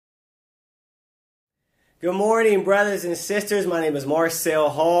Good morning, brothers and sisters. My name is Marcel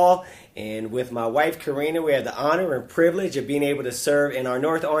Hall, and with my wife, Karina, we have the honor and privilege of being able to serve in our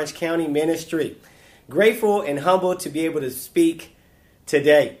North Orange County ministry. Grateful and humbled to be able to speak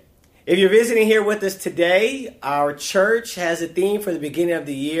today. If you're visiting here with us today, our church has a theme for the beginning of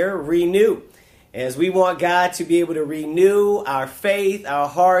the year, Renew. As we want God to be able to renew our faith, our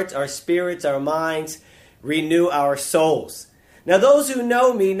hearts, our spirits, our minds, renew our souls. Now, those who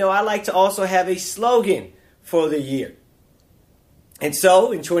know me know I like to also have a slogan for the year. And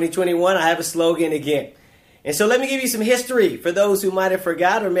so, in 2021, I have a slogan again. And so let me give you some history for those who might have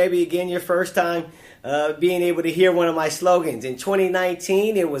forgot, or maybe, again, your first time being able to hear one of my slogans. In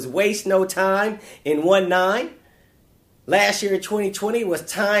 2019, it was Waste No Time in 1-9. Last year, in 2020, was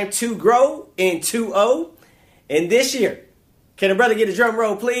Time to Grow in 2-0. And this year, can a brother get a drum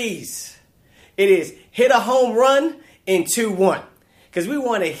roll, please? It is Hit a Home Run in 2-1, because we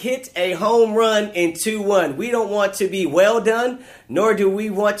want to hit a home run in 2-1. We don't want to be well done, nor do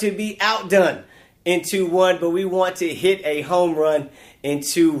we want to be outdone in 2-1, but we want to hit a home run in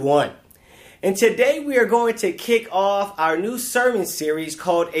 2-1. And today we are going to kick off our new sermon series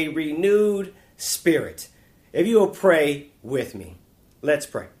called A Renewed Spirit. If you will pray with me, let's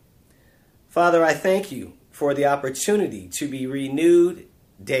pray. Father, I thank you for the opportunity to be renewed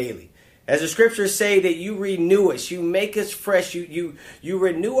daily. As the scriptures say that you renew us, you make us fresh, you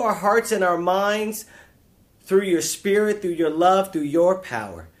renew our hearts and our minds through your spirit, through your love, through your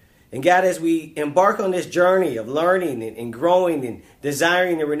power. And God, as we embark on this journey of learning and growing and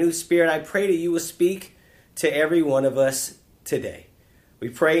desiring a renewed spirit, I pray that you will speak to every one of us today. We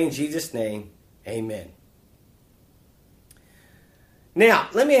pray in Jesus' name, amen. Now,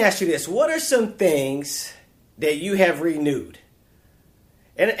 let me ask you this. What are some things that you have renewed?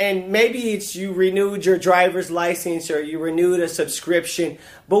 And maybe it's you renewed your driver's license or you renewed a subscription.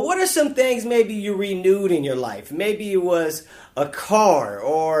 But what are some things maybe you renewed in your life? Maybe it was a car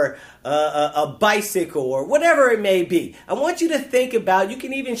or a bicycle or whatever it may be. I want you to think about, you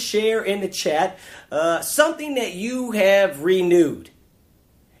can even share in the chat, something that you have renewed.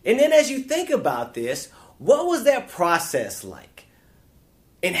 And then as you think about this, what was that process like?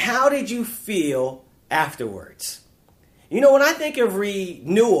 And how did you feel afterwards? You know, when I think of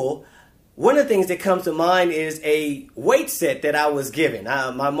renewal, one of the things that comes to mind is a weight set that I was given.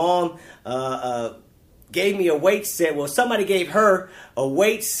 My mom gave me a weight set. Well, somebody gave her a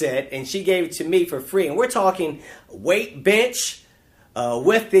weight set, and she gave it to me for free. And we're talking weight bench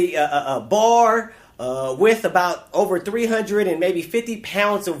with the bar with about over 300 and maybe 50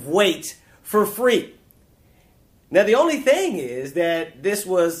 pounds of weight for free. Now, the only thing is that this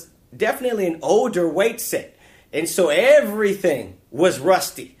was definitely an older weight set. And so everything was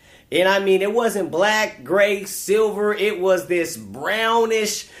rusty. And I mean, it wasn't black, gray, silver. It was this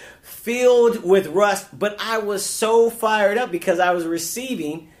brownish, filled with rust. But I was so fired up because I was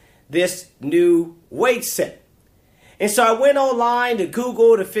receiving this new weight set. And so I went online to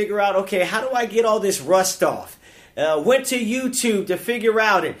Google to figure out, okay, how do I get all this rust off? Went to YouTube to figure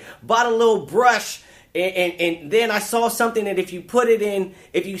out it. Bought a little brush. And then I saw something that if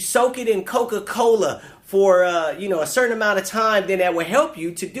you soak it in Coca-Cola for a certain amount of time, then that will help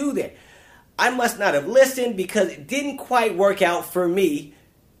you to do that. I must not have listened because it didn't quite work out for me,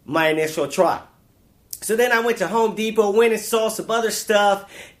 my initial try. So then I went to Home Depot, went and saw some other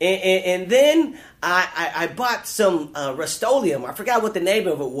stuff, and then I bought some Rust-Oleum. I forgot what the name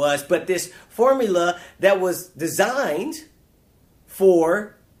of it was, but this formula that was designed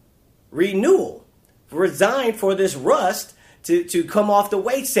for renewal, designed for this rust to come off the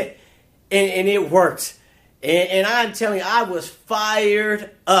weight set. And it worked. And I'm telling you, I was fired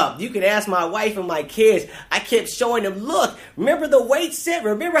up. You could ask my wife and my kids. I kept showing them, look, remember the weight set?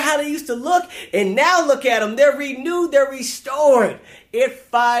 Remember how they used to look? And now look at them. They're renewed. They're restored. It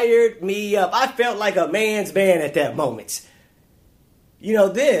fired me up. I felt like a man's man at that moment. You know,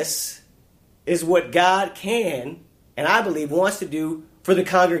 this is what God can, and I believe wants to do for the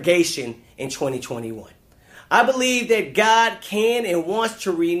congregation in 2021. I believe that God can and wants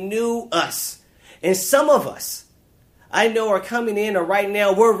to renew us. And some of us, I know, are coming in, or right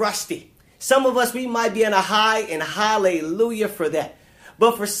now we're rusty. Some of us, we might be on a high, and hallelujah for that.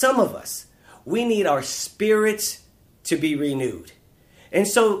 But for some of us, we need our spirits to be renewed. And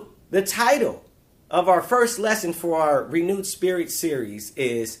so the title of our first lesson for our Renewed Spirit series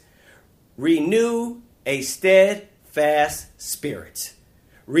is Renew a Steadfast Spirit.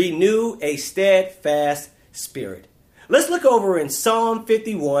 Renew a steadfast spirit. Let's look over in Psalm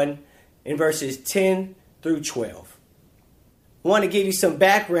 51 in verses 10 through 12. want to give you some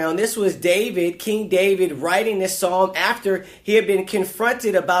background. This was David, King David, writing this psalm after he had been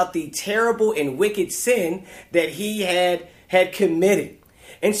confronted about the terrible and wicked sin that he had committed.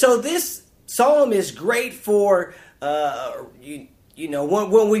 And so this psalm is great for,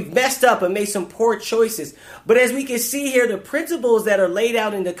 when we've messed up and made some poor choices. But as we can see here, the principles that are laid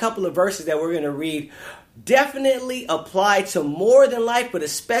out in the couple of verses that we're going to read definitely apply to more than life, but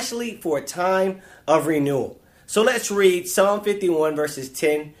especially for a time of renewal. So let's read Psalm 51 verses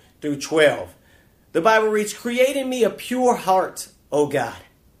 10 through 12. The Bible reads, "Create in me a pure heart, O God,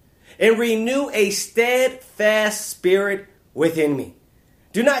 and renew a steadfast spirit within me.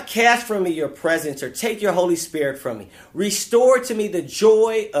 Do not cast from me your presence or take your Holy Spirit from me. Restore to me the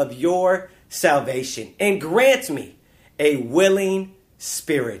joy of your salvation and grant me a willing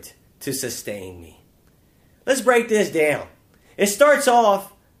spirit to sustain me." Let's break this down. It starts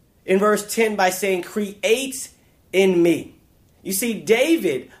off in verse 10 by saying, "Create in me." You see,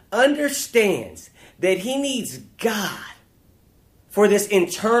 David understands that he needs God for this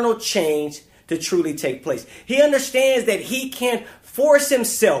internal change to truly take place. He understands that he can't force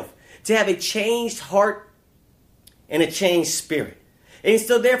himself to have a changed heart and a changed spirit. And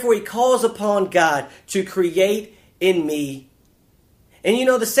so therefore he calls upon God to create in me. And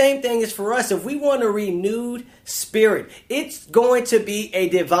the same thing is for us. If we want a renewed spirit, it's going to be a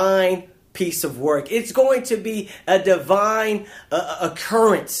divine piece of work. It's going to be a divine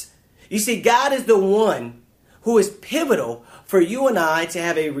occurrence. You see, God is the one who is pivotal for you and I to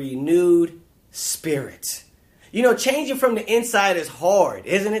have a renewed spirit. Changing from the inside is hard,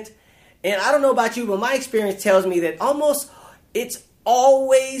 isn't it? And I don't know about you, but my experience tells me that it's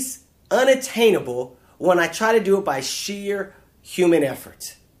always unattainable when I try to do it by sheer human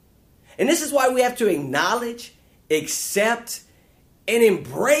effort. And this is why we have to acknowledge, accept, and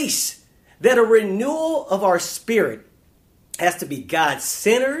embrace that a renewal of our spirit has to be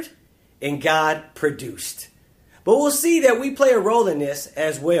God-centered and God-produced. But we'll see that we play a role in this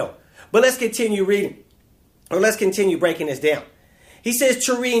as well. But let's continue reading, or let's continue breaking this down. He says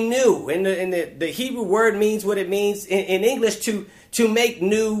to renew, and the Hebrew word means what it means in English, to make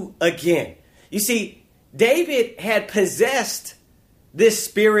new again. You see, David had possessed this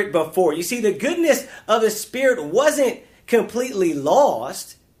spirit before. You see, the goodness of the spirit wasn't completely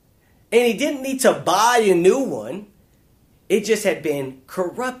lost, and he didn't need to buy a new one. It just had been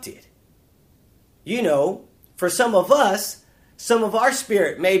corrupted. For some of us, some of our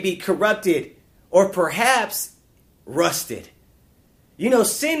spirit may be corrupted or perhaps rusted.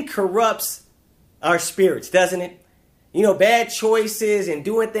 Sin corrupts our spirits, doesn't it? Bad choices and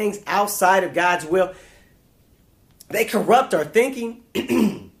doing things outside of God's will, they corrupt our thinking.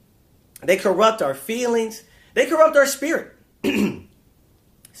 They corrupt our feelings. They corrupt our spirit.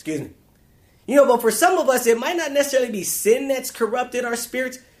 Excuse me. But for some of us, it might not necessarily be sin that's corrupted our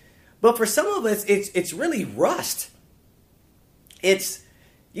spirits, but for some of us, it's really rust. It's,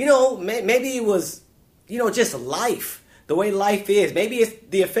 maybe it was, just life, the way life is. Maybe it's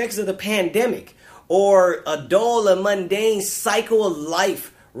the effects of the pandemic or a dull and mundane cycle of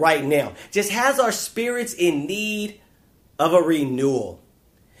life right now. Just has our spirits in need of a renewal.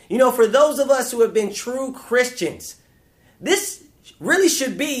 For those of us who have been true Christians, this really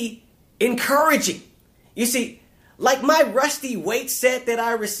should be encouraging. You see, like my rusty weight set that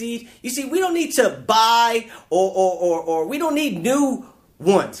I received, you see, we don't need to buy or we don't need new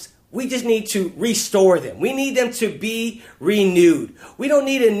ones. We just need to restore them. We need them to be renewed. We don't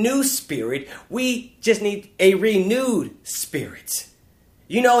need a new spirit. We just need a renewed spirit.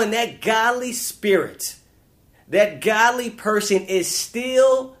 And that godly spirit, that godly person is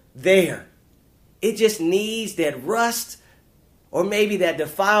still there. It just needs that rust, or maybe that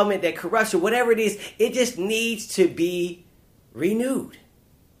defilement, that corruption, whatever it is, it just needs to be renewed.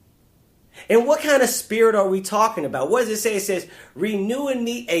 And what kind of spirit are we talking about? What does it say? It says, renew in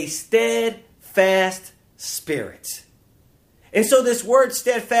me a steadfast spirit. And so this word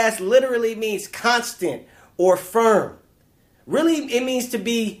steadfast literally means constant or firm. Really, it means to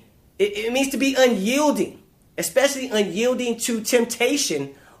be unyielding, especially unyielding to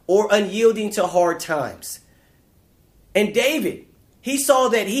temptation or unyielding to hard times. And David, he saw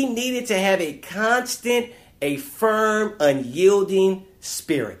that he needed to have a constant, a firm, unyielding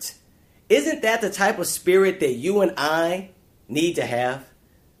spirit. Isn't that the type of spirit that you and I need to have?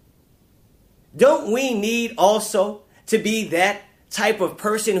 Don't we need also to be that type of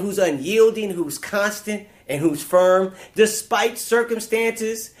person who's unyielding, who's constant, and who's firm, despite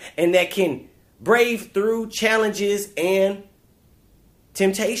circumstances, and that can brave through challenges and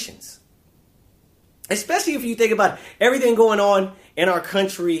temptations? Especially if you think about everything going on in our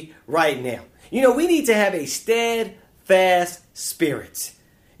country right now. We need to have a steadfast steadfast spirits.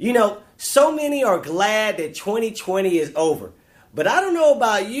 You know, so many are glad that 2020 is over. But I don't know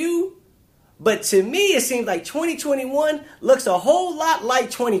about you, but to me it seems like 2021 looks a whole lot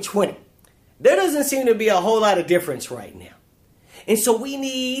like 2020. There doesn't seem to be a whole lot of difference right now. And so we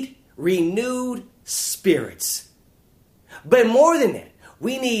need renewed spirits. But more than that,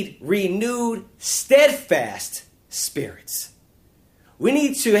 we need renewed, steadfast spirits. We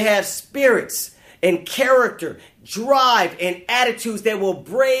need to have spirits and character, drive, and attitudes that will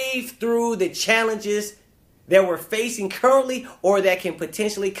brave through the challenges that we're facing currently or that can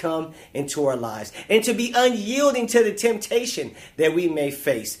potentially come into our lives. And to be unyielding to the temptation that we may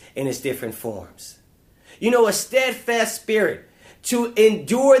face in its different forms. You know, a steadfast spirit to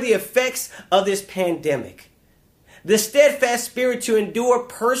endure the effects of this pandemic. The steadfast spirit to endure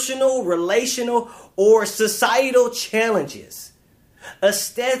personal, relational, or societal challenges. A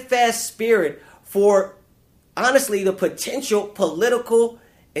steadfast spirit for, honestly, the potential political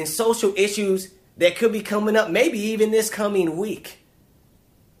and social issues that could be coming up, maybe even this coming week.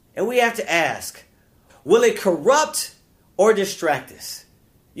 And we have to ask, will it corrupt or distract us?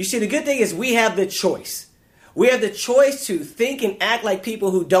 You see, the good thing is we have the choice. We have the choice to think and act like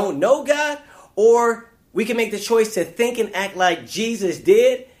people who don't know God, or we can make the choice to think and act like Jesus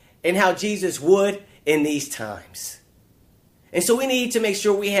did and how Jesus would in these times. And so we need to make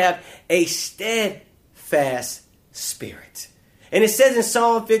sure we have a steadfast spirit. And it says in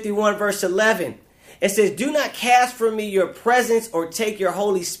Psalm 51 verse 11, it says, "Do not cast from me your presence or take your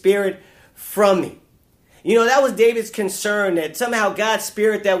Holy Spirit from me." You know, that was David's concern, that somehow God's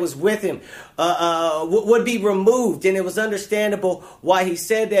spirit that was with him would be removed. And it was understandable why he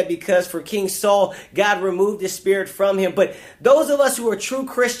said that, because for King Saul, God removed his spirit from him. But those of us who are true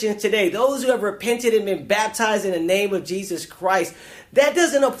Christians today, those who have repented and been baptized in the name of Jesus Christ, that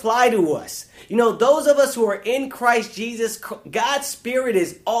doesn't apply to us. You know, those of us who are in Christ Jesus, God's spirit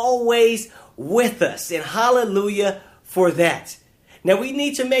is always with us. And hallelujah for that. Now we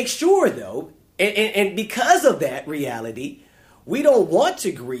need to make sure, though, and because of that reality, we don't want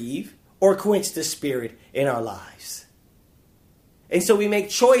to grieve or quench the spirit in our lives. And so we make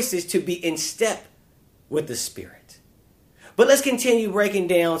choices to be in step with the spirit. But let's continue breaking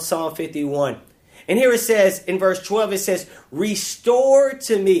down Psalm 51. And here it says, in verse 12, it says, "Restore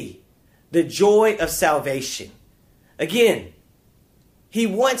to me the joy of salvation." Again, he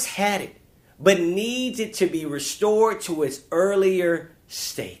once had it, but needs it to be restored to its earlier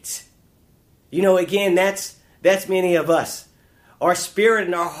state. You know, again, that's many of us. Our spirit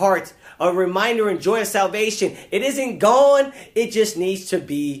and our heart, a reminder and joy of salvation, it isn't gone, it just needs to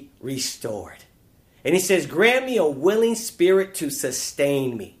be restored. And he says, "Grant me a willing spirit to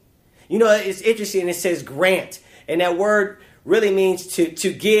sustain me." You know, it's interesting, it says grant, and that word really means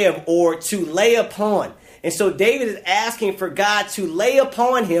to give or to lay upon. And so David is asking for God to lay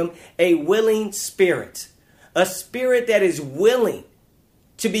upon him a willing spirit, a spirit that is willing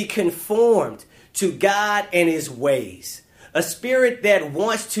to be conformed to God and his ways. A spirit that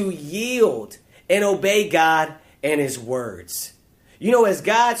wants to yield and obey God and his words. You know, as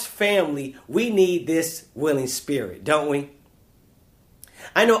God's family, we need this willing spirit, don't we?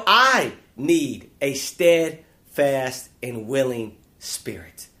 I know I need a steadfast and willing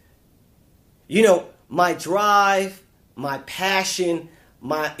spirit. You know, my drive, my passion,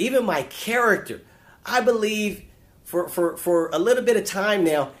 even my character, I believe for a little bit of time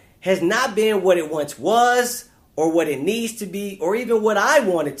now, has not been what it once was, or what it needs to be, or even what I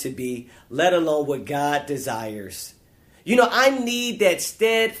want it to be, let alone what God desires. You know, I need that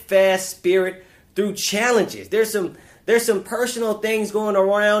steadfast spirit through challenges. There's some personal things going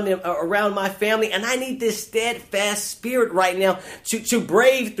around my family, and I need this steadfast spirit right now to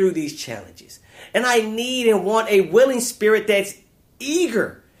brave through these challenges. And I need and want a willing spirit that's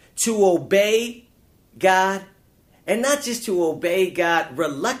eager to obey God. And not just to obey God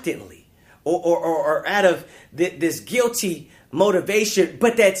reluctantly or out of this guilty motivation,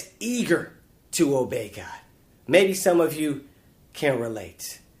 but that's eager to obey God. Maybe some of you can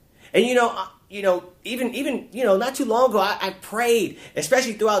relate. And even not too long ago, I prayed,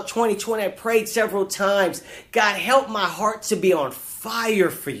 especially throughout 2020, I prayed several times, "God, help my heart to be on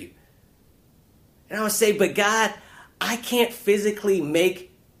fire for you." And I would say, "But God, I can't physically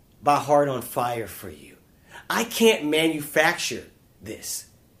make my heart on fire for you. I can't manufacture this."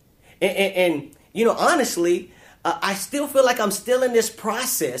 And honestly, I still feel like I'm still in this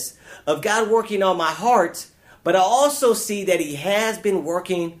process of God working on my heart, but I also see that he has been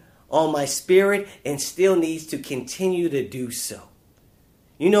working on my spirit and still needs to continue to do so.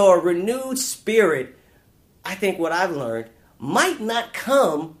 You know, a renewed spirit, I think what I've learned, might not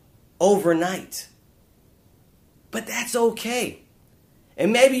come overnight. But that's okay.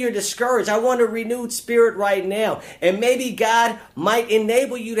 And maybe you're discouraged. I want a renewed spirit right now. And maybe God might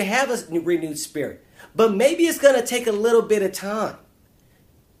enable you to have a renewed spirit. But maybe it's going to take a little bit of time.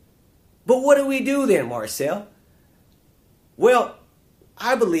 But what do we do then, Marcel? Well,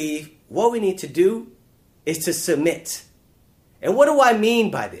 I believe what we need to do is to submit. And what do I mean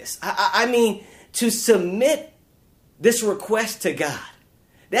by this? I mean to submit this request to God.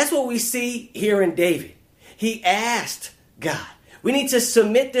 That's what we see here in David. He asked God. We need to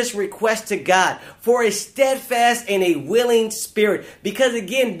submit this request to God for a steadfast and a willing spirit. Because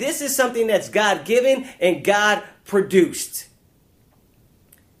again, this is something that's God-given and God-produced.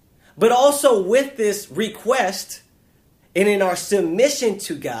 But also with this request and in our submission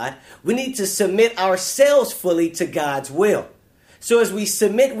to God, we need to submit ourselves fully to God's will. So as we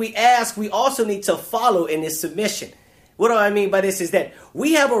submit, we ask, we also need to follow in this submission. What do I mean by this is that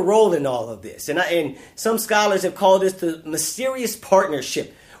we have a role in all of this. And some scholars have called this the mysterious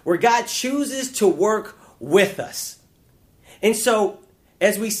partnership, where God chooses to work with us. And so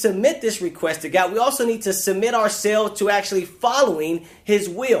as we submit this request to God, we also need to submit ourselves to actually following his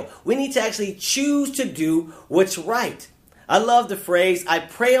will. We need to actually choose to do what's right. I love the phrase, I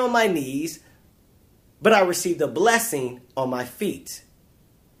pray on my knees, but I receive the blessing on my feet.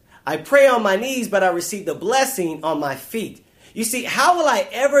 I pray on my knees, but I receive the blessing on my feet. You see, how will I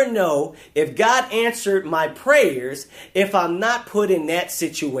ever know if God answered my prayers if I'm not put in that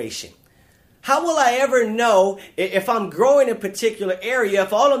situation? How will I ever know if I'm growing in a particular area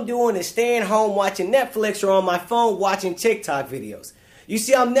if all I'm doing is staying home watching Netflix or on my phone watching TikTok videos? You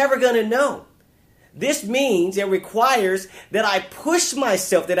see, I'm never going to know. This means it requires that I push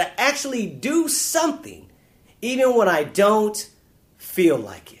myself, that I actually do something, even when I don't feel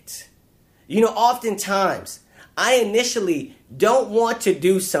like it. You know, oftentimes I initially don't want to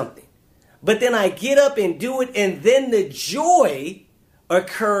do something, but then I get up and do it, and then the joy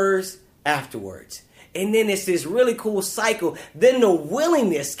occurs afterwards. And then it's this really cool cycle. Then the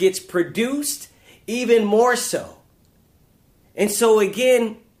willingness gets produced even more so. And so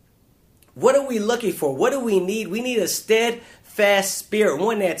again, what are we looking for? What do we need? We need a steadfast spirit,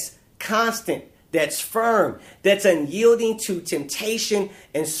 one that's constant, that's firm, that's unyielding to temptation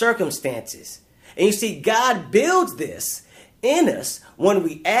and circumstances. And you see, God builds this in us when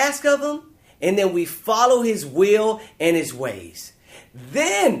we ask of him and then we follow his will and his ways.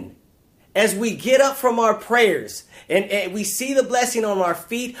 Then, as we get up from our prayers and we see the blessing on our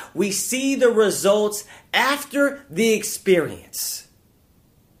feet, we see the results after the experience.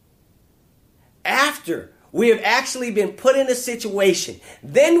 After we have actually been put in a situation,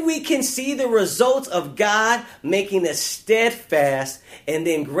 then we can see the results of God making us steadfast and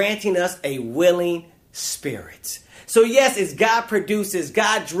then granting us a willing spirit. So yes, it's God produced, it's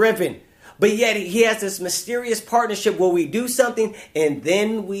God driven, but yet he has this mysterious partnership where we do something and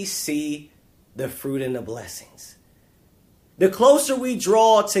then we see the fruit and the blessings. The closer we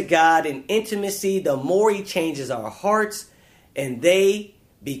draw to God in intimacy, the more he changes our hearts and they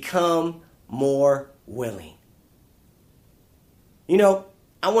become more willing. You know,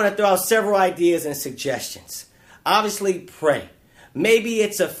 I want to throw out several ideas and suggestions. Obviously, pray. Maybe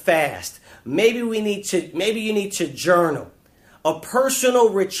it's a fast. Maybe you need to journal. A personal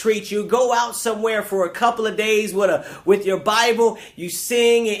retreat. You go out somewhere for a couple of days with your Bible. You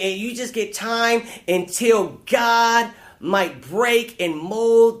sing and you just get time until God might break and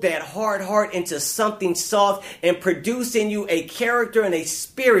mold that hard heart into something soft and produce in you a character and a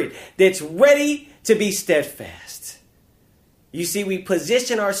spirit that's ready to be steadfast. You see, we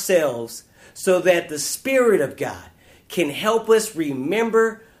position ourselves so that the Spirit of God can help us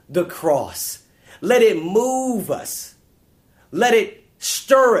remember the cross. Let it move us. Let it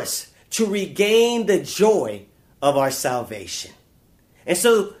stir us to regain the joy of our salvation. And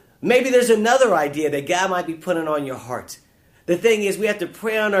so maybe there's another idea that God might be putting on your heart. The thing is, we have to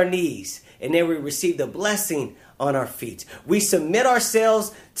pray on our knees and then we receive the blessing on our feet. We submit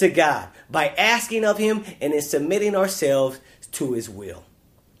ourselves to God by asking of him and then submitting ourselves to his will.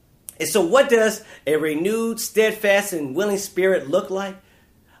 And so what does a renewed, steadfast, and willing spirit look like?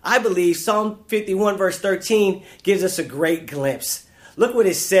 I believe Psalm 51 verse 13 gives us a great glimpse. Look what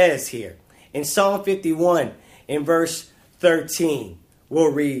it says here. In Psalm 51 in verse 13,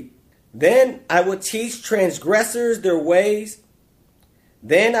 we'll read, Then I will teach transgressors their ways.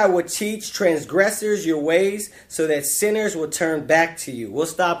 Then I will teach transgressors your ways so that sinners will turn back to you. We'll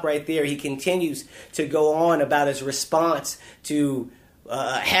stop right there. He continues to go on about his response to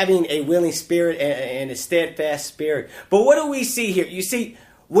having a willing spirit and a steadfast spirit. But what do we see here? You see,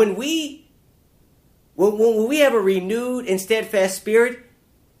 when we have a renewed and steadfast spirit,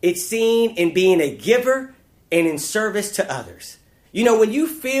 it's seen in being a giver and in service to others. You know, when you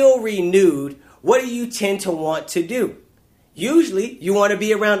feel renewed, what do you tend to want to do? Usually, you want to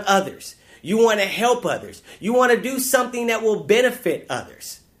be around others. You want to help others. You want to do something that will benefit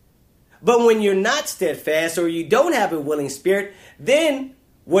others. But when you're not steadfast or you don't have a willing spirit, then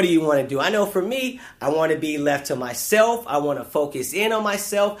what do you want to do? I know for me, I want to be left to myself. I want to focus in on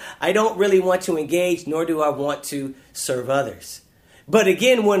myself. I don't really want to engage, nor do I want to serve others. But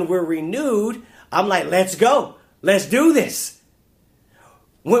again, when we're renewed, I'm like, let's go. Let's do this.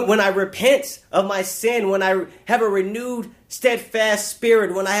 When I repent of my sin, when I have a renewed, steadfast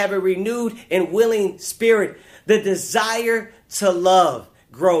spirit, when I have a renewed and willing spirit, the desire to love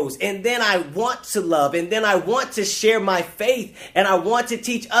grows. And then I want to love, and then I want to share my faith, and I want to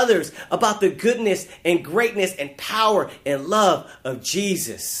teach others about the goodness and greatness and power and love of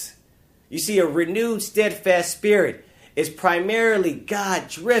Jesus. You see, a renewed, steadfast spirit is primarily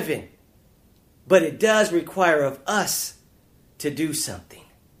God-driven, but it does require of us to do something.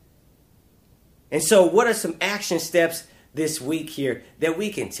 And so what are some action steps this week here that we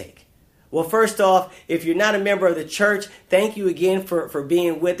can take? Well, first off, if you're not a member of the church, thank you again for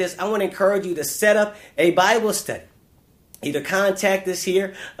being with us. I want to encourage you to set up a Bible study. Either contact us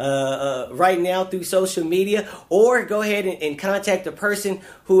here right now through social media, or go ahead and contact the person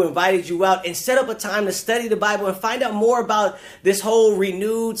who invited you out and set up a time to study the Bible and find out more about this whole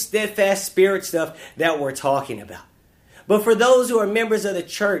renewed, steadfast spirit stuff that we're talking about. But for those who are members of the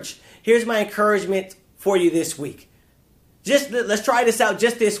church, here's my encouragement for you this week. Let's try this out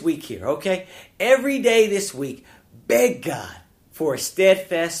just this week here, okay? Every day this week, beg God for a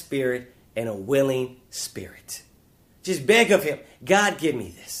steadfast spirit and a willing spirit. Just beg of him, God, give me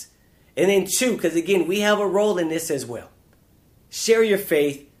this. And then 2, because again, we have a role in this as well. Share your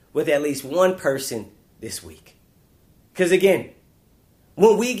faith with at least one person this week. Because again,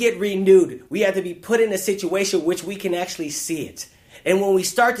 when we get renewed, we have to be put in a situation which we can actually see it. And when we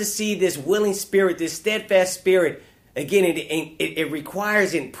start to see this willing spirit, this steadfast spirit, again, it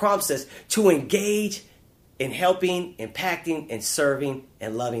requires and prompts us to engage in helping, impacting, and serving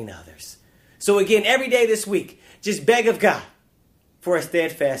and loving others. So again, every day this week, just beg of God for a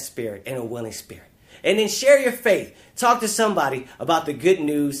steadfast spirit and a willing spirit. And then share your faith. Talk to somebody about the good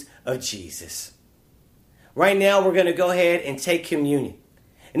news of Jesus. Right now, we're going to go ahead and take communion.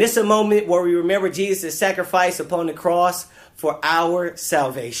 And this is a moment where we remember Jesus' sacrifice upon the cross for our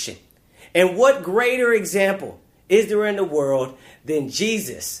salvation. And what greater example is there in the world than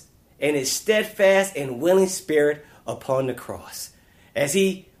Jesus and his steadfast and willing spirit upon the cross? As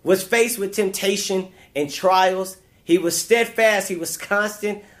he was faced with temptation and trials, he was steadfast, he was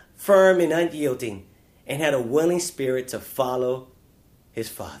constant, firm, and unyielding, and had a willing spirit to follow his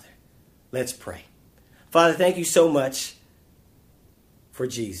Father. Let's pray. Father, thank you so much for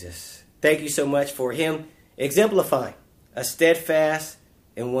Jesus. Thank you so much for him exemplifying a steadfast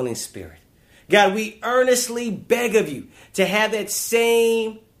and willing spirit. God, we earnestly beg of you to have that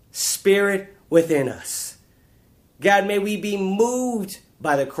same spirit within us. God, may we be moved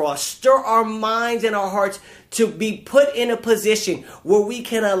by the cross. Stir our minds and our hearts to be put in a position where we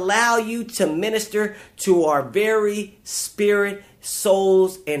can allow you to minister to our very spirit,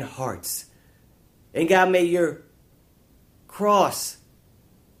 souls, and hearts. And God, may your cross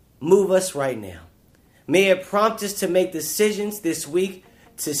move us right now. May it prompt us to make decisions this week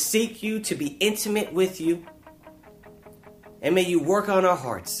to seek you, to be intimate with you. And may you work on our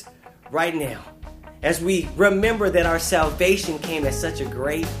hearts right now as we remember that our salvation came at such a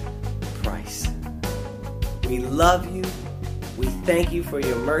great price. We love you. We thank you for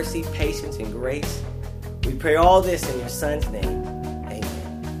your mercy, patience, and grace. We pray all this in your Son's name. Amen.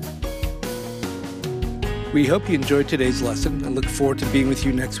 We hope you enjoyed today's lesson and look forward to being with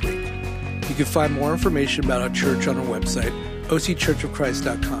you next week. You can find more information about our church on our website,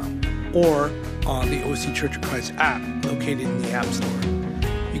 occhurchofchrist.com, or on the OC Church of Christ app located in the App Store.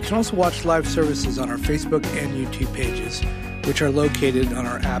 You can also watch live services on our Facebook and YouTube pages, which are located on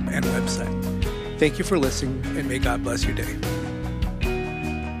our app and website. Thank you for listening, and may God bless your day.